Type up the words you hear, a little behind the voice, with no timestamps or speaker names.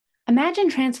Imagine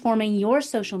transforming your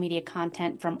social media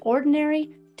content from ordinary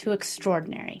to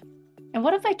extraordinary. And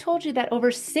what if I told you that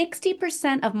over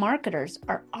 60% of marketers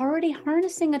are already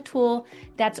harnessing a tool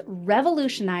that's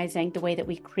revolutionizing the way that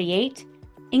we create,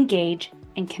 engage,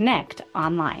 and connect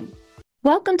online?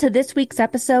 Welcome to this week's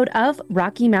episode of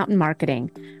Rocky Mountain Marketing.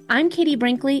 I'm Katie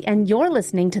Brinkley, and you're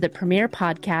listening to the premier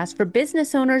podcast for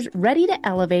business owners ready to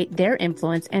elevate their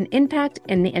influence and impact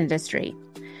in the industry.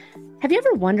 Have you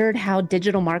ever wondered how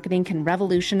digital marketing can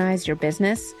revolutionize your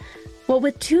business? Well,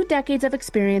 with 2 decades of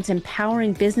experience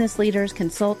empowering business leaders,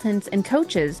 consultants, and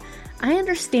coaches, I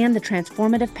understand the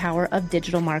transformative power of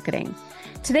digital marketing.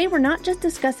 Today, we're not just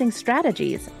discussing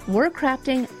strategies, we're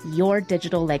crafting your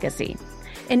digital legacy.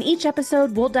 In each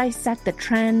episode, we'll dissect the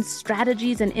trends,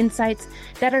 strategies, and insights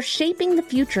that are shaping the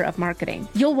future of marketing.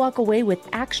 You'll walk away with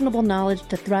actionable knowledge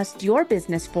to thrust your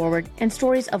business forward and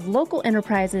stories of local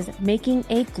enterprises making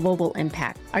a global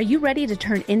impact. Are you ready to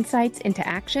turn insights into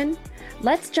action?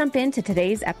 Let's jump into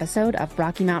today's episode of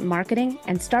Rocky Mountain Marketing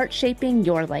and start shaping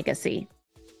your legacy.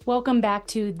 Welcome back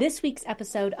to this week's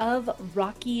episode of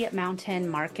Rocky Mountain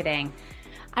Marketing.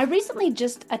 I recently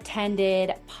just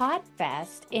attended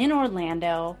PodFest in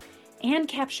Orlando and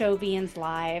Capshovians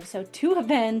Live, so 2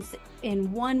 events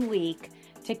in 1 week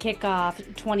to kick off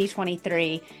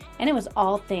 2023, and it was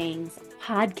all things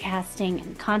podcasting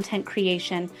and content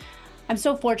creation. I'm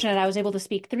so fortunate I was able to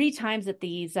speak 3 times at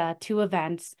these 2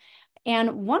 events,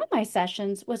 and one of my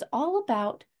sessions was all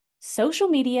about social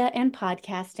media and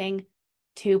podcasting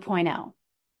 2.0.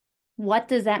 What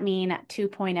does that mean,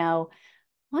 2.0?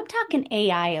 Well, I'm talking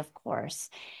AI, of course.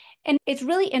 And it's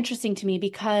really interesting to me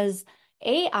because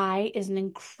AI is an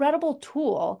incredible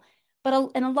tool,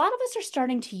 and a lot of us are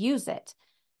starting to use it.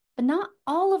 But not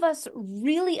all of us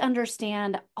really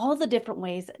understand all the different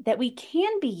ways that we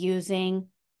can be using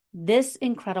this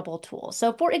incredible tool.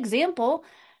 So, for example,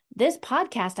 this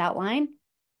podcast outline,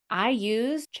 I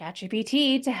use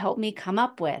ChatGPT to help me come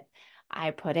up with.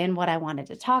 I put in what I wanted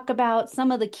to talk about,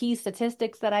 some of the key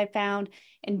statistics that I found,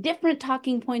 and different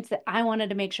talking points that I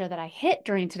wanted to make sure that I hit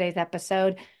during today's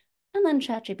episode. And then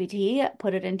ChatGPT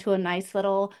put it into a nice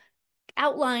little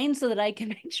outline so that I can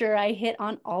make sure I hit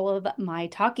on all of my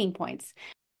talking points.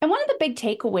 And one of the big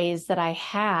takeaways that I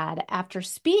had after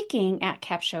speaking at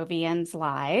Capshovians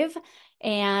Live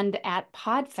and at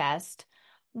PodFest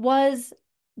was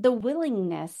the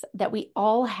willingness that we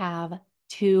all have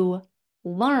to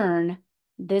learn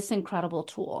this incredible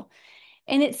tool.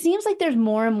 And it seems like there's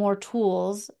more and more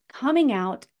tools coming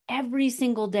out every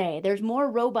single day. There's more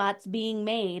robots being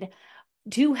made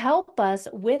to help us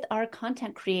with our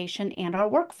content creation and our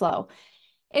workflow.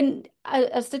 And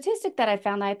a statistic that I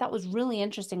found that I thought was really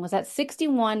interesting was that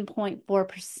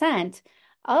 61.4%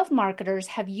 of marketers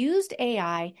have used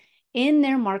AI in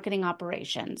their marketing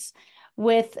operations,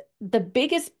 with the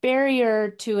biggest barrier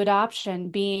to adoption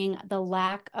being the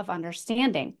lack of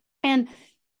understanding. And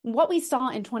what we saw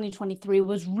in 2023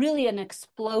 was really an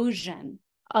explosion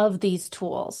of these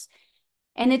tools.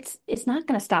 And it's not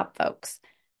going to stop, folks.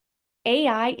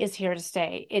 AI is here to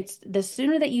stay. It's the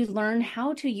sooner that you learn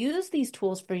how to use these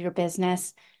tools for your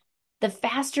business, the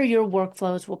faster your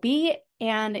workflows will be,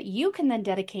 and you can then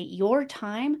dedicate your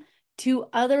time to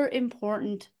other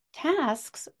important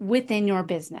tasks within your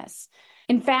business.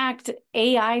 In fact,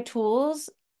 AI tools,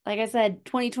 like I said,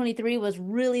 2023 was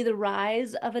really the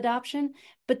rise of adoption,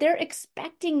 but they're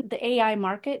expecting the AI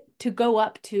market to go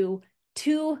up to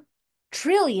 2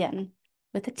 trillion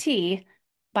with a T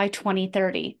by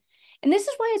 2030. And this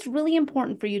is why it's really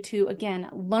important for you to, again,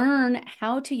 learn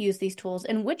how to use these tools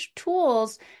and which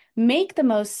tools make the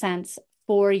most sense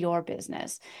for your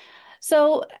business.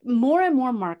 So more and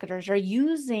more marketers are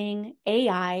using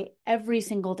AI every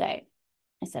single day.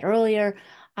 I said earlier,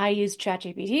 I use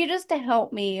ChatGPT just to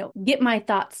help me get my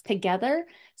thoughts together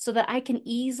so that I can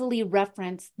easily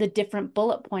reference the different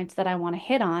bullet points that I want to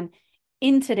hit on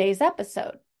in today's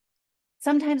episode.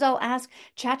 Sometimes I'll ask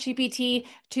ChatGPT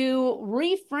to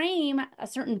reframe a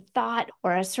certain thought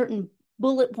or a certain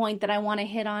bullet point that I want to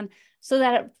hit on so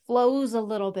that it flows a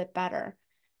little bit better.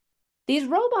 These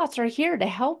robots are here to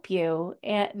help you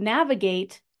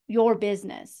navigate your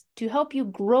business, to help you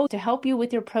grow, to help you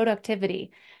with your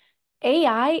productivity.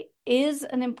 AI is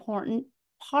an important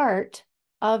part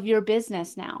of your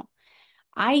business now.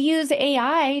 I use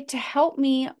AI to help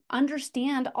me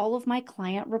understand all of my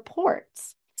client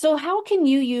reports. So how can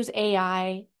you use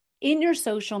AI in your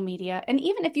social media? And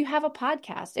even if you have a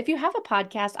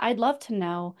podcast, I'd love to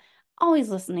know. Always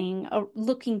listening or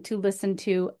looking to listen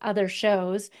to other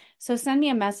shows. So send me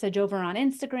a message over on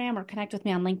Instagram or connect with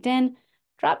me on LinkedIn.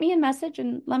 drop me a message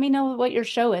and let me know what your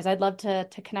show is. I'd love to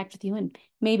connect with you and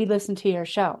maybe listen to your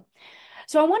show.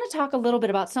 So I want to talk a little bit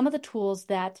about some of the tools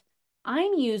that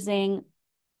I'm using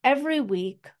every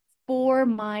week for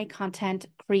my content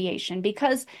creation,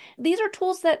 because these are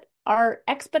tools that are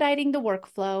expediting the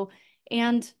workflow,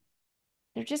 and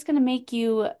they're just going to make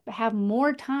you have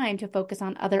more time to focus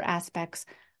on other aspects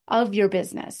of your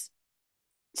business.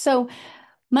 So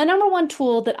my number one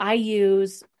tool that I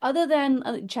use, other than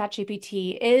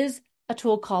ChatGPT, is a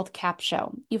tool called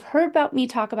Capsho. You've heard about me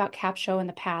talk about Capsho in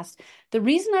the past. The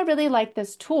reason I really like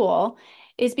this tool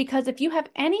is because if you have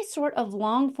any sort of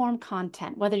long form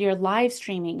content, whether you're live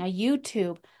streaming, a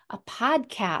YouTube, a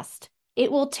podcast,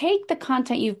 it will take the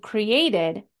content you've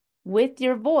created with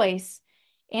your voice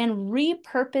and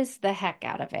repurpose the heck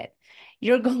out of it.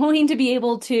 You're going to be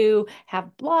able to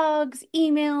have blogs,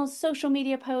 emails, social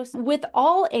media posts with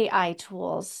all AI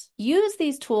tools. Use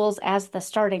these tools as the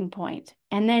starting point,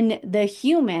 and then the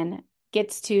human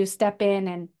gets to step in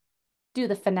and do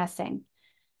the finessing.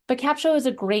 But Capsho is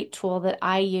a great tool that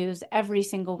I use every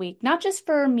single week, not just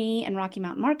for me and Rocky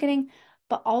Mountain Marketing,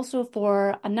 but also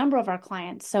for a number of our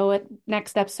clients. So at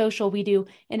Next Step Social, we do,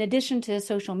 in addition to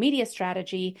social media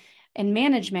strategy and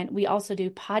management, we also do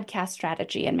podcast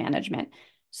strategy and management.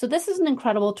 So this is an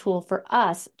incredible tool for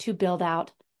us to build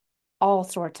out all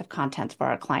sorts of content for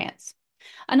our clients.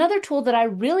 Another tool that I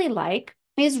really like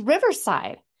is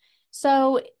Riverside.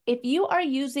 So if you are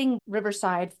using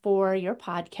Riverside for your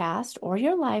podcast or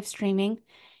your live streaming,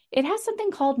 it has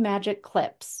something called Magic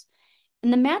Clips.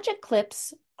 And the Magic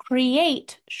Clips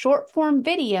create short form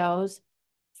videos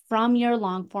from your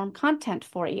long form content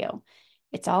for you.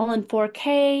 It's all in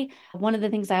 4K. One of the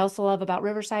things I also love about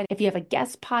Riverside, if you have a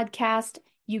guest podcast,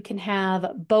 you can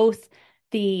have both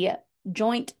the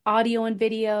joint audio and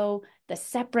video, the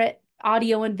separate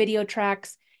audio and video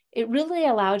tracks. It really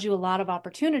allows you a lot of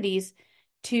opportunities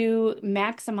to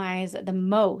maximize the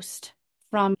most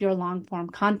from your long form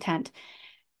content.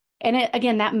 And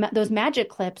again, those Magic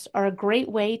Clips are a great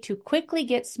way to quickly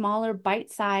get smaller,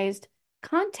 bite-sized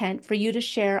content for you to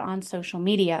share on social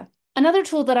media. Another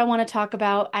tool that I want to talk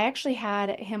about, I actually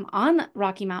had him on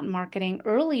Rocky Mountain Marketing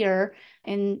earlier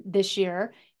in this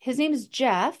year. His name is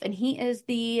Jeff, and he is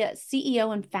the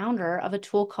CEO and founder of a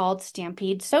tool called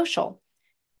Stampede Social.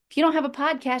 If you don't have a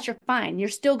podcast, you're fine. You're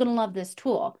still going to love this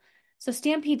tool. So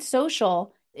Stampede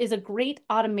Social is a great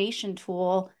automation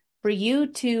tool for you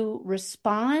to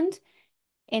respond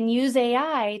and use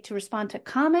AI to respond to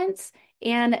comments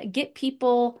and get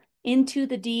people into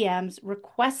the DMs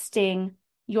requesting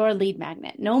your lead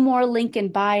magnet. No more link in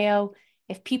bio.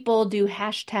 If people do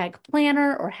hashtag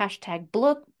planner or hashtag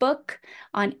book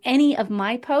on any of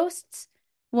my posts,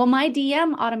 well, my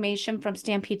DM automation from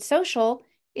Stampede Social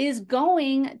is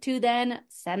going to then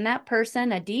send that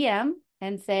person a DM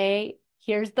and say,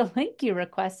 here's the link you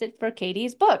requested for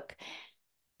Katie's book.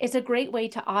 It's a great way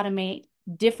to automate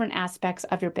different aspects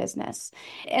of your business.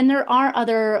 And there are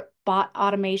other bot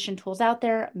automation tools out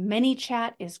there.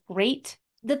 ManyChat is great.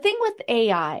 The thing with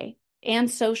AI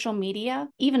and social media,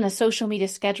 even a social media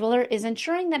scheduler, is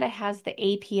ensuring that it has the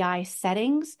API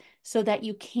settings so that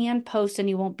you can post and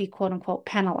you won't be quote unquote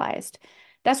penalized.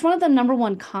 That's one of the number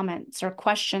one comments or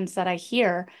questions that I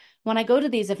hear when I go to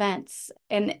these events.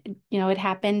 And, it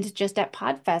happened just at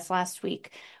PodFest last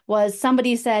week, was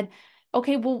somebody said,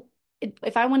 okay, well,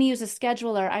 if I want to use a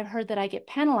scheduler, I've heard that I get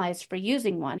penalized for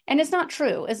using one. And it's not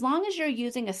true. As long as you're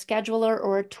using a scheduler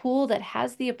or a tool that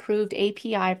has the approved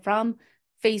API from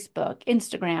Facebook,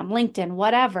 Instagram, LinkedIn,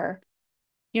 whatever,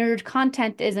 your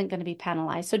content isn't going to be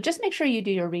penalized. So just make sure you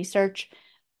do your research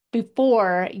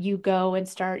before you go and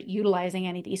start utilizing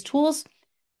any of these tools.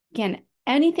 Again,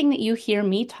 anything that you hear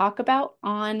me talk about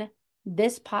on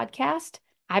this podcast,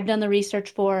 I've done the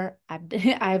research for,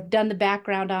 I've done the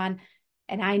background on,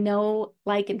 and I know,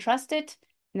 like, and trust it.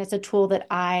 And it's a tool that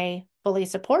I fully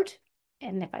support.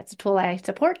 And if it's a tool I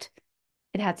support,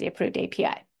 it has the approved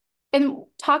API. And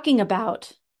talking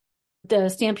about the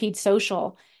Stampede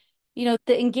Social, the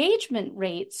engagement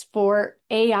rates for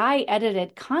AI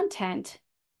edited content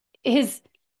is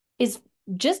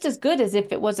just as good as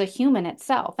if it was a human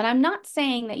itself. And I'm not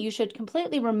saying that you should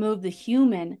completely remove the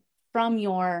human from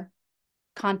your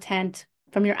content,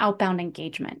 from your outbound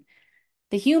engagement.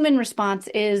 The human response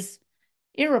is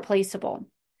irreplaceable.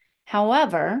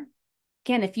 However,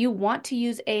 again, if you want to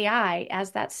use AI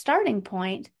as that starting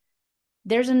point,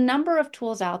 there's a number of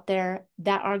tools out there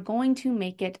that are going to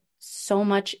make it so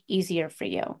much easier for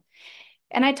you.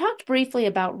 And I talked briefly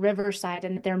about Riverside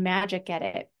and their Magic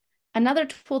Edit. Another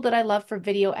tool that I love for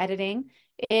video editing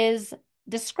is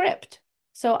Descript.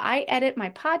 So I edit my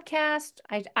podcast.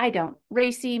 I don't.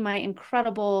 Racy, my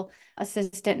incredible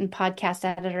assistant and podcast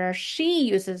editor, she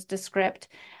uses Descript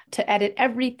to edit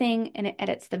everything, and it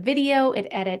edits the video, it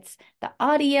edits the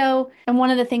audio. And one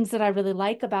of the things that I really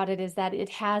like about it is that it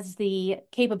has the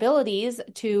capabilities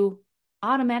to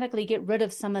automatically get rid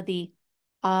of some of the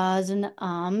ahs and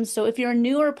ums. So if you're a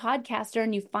newer podcaster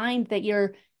and you find that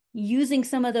you're using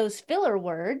some of those filler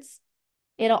words,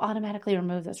 it'll automatically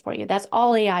remove those for you. That's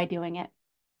all AI doing it.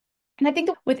 And I think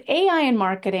that with AI in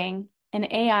marketing and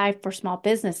AI for small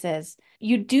businesses,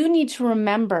 you do need to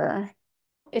remember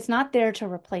it's not there to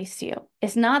replace you.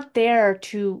 It's not there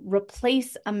to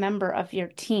replace a member of your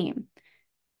team.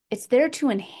 It's there to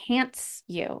enhance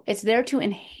you. It's there to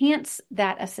enhance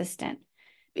that assistant.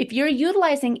 If you're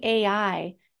utilizing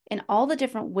AI in all the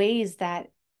different ways that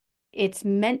it's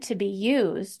meant to be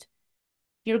used,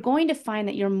 you're going to find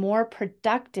that you're more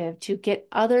productive to get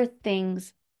other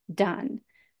things done.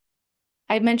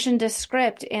 I mentioned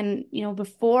Descript, and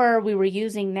before we were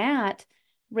using that,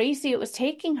 Racy, it was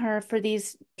taking her for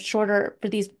these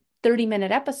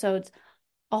 30-minute episodes,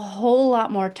 a whole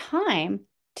lot more time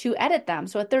to edit them.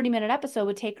 So a 30-minute episode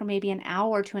would take her maybe an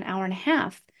hour to an hour and a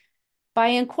half. By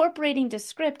incorporating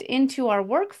Descript into our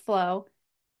workflow,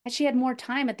 as she had more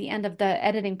time at the end of the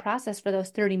editing process for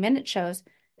those 30-minute shows,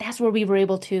 that's where we were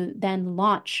able to then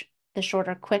launch the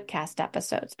shorter QuickCast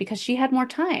episodes because she had more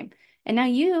time. And now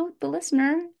you, the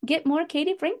listener, get more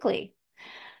Katie Brinkley.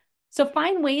 So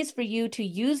find ways for you to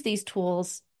use these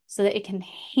tools so that it can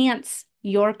enhance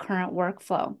your current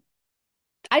workflow.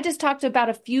 I just talked about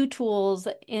a few tools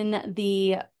in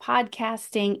the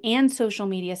podcasting and social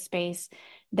media space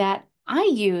that I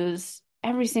use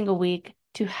every single week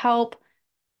to help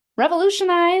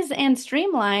revolutionize and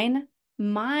streamline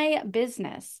my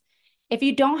business. If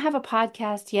you don't have a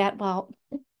podcast yet, well,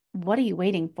 what are you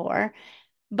waiting for?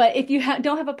 But if you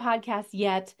don't have a podcast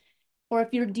yet, or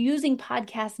if you're using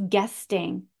podcast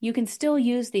guesting, you can still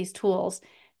use these tools.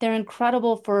 They're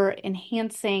incredible for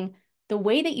enhancing the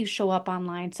way that you show up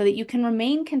online so that you can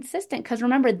remain consistent. Because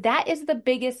remember, that is the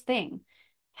biggest thing.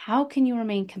 How can you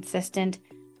remain consistent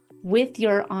with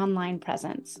your online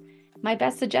presence? My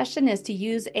best suggestion is to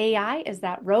use AI as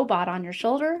that robot on your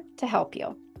shoulder to help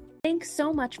you. Thanks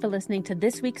so much for listening to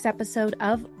this week's episode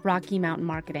of Rocky Mountain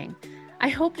Marketing. I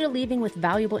hope you're leaving with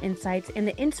valuable insights and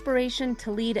the inspiration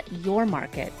to lead your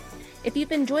market. If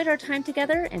you've enjoyed our time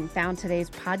together and found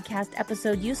today's podcast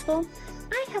episode useful,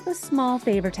 I have a small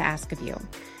favor to ask of you.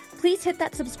 Please hit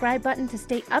that subscribe button to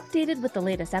stay updated with the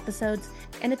latest episodes.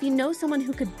 And if you know someone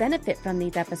who could benefit from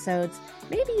these episodes,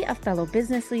 maybe a fellow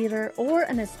business leader or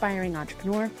an aspiring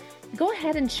entrepreneur, go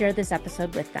ahead and share this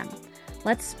episode with them.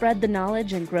 Let's spread the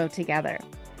knowledge and grow together.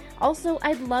 Also,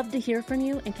 I'd love to hear from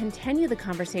you and continue the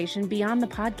conversation beyond the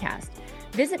podcast.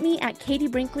 Visit me at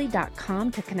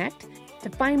katiebrinkley.com to connect, to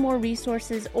find more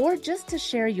resources, or just to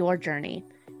share your journey.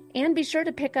 And be sure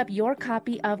to pick up your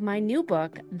copy of my new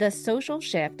book, The Social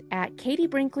Shift, at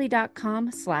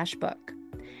katiebrinkley.com/book.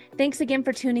 Thanks again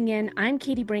for tuning in. I'm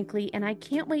Katie Brinkley, and I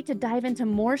can't wait to dive into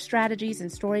more strategies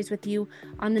and stories with you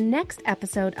on the next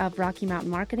episode of Rocky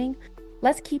Mountain Marketing.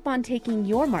 Let's keep on taking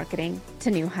your marketing to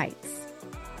new heights.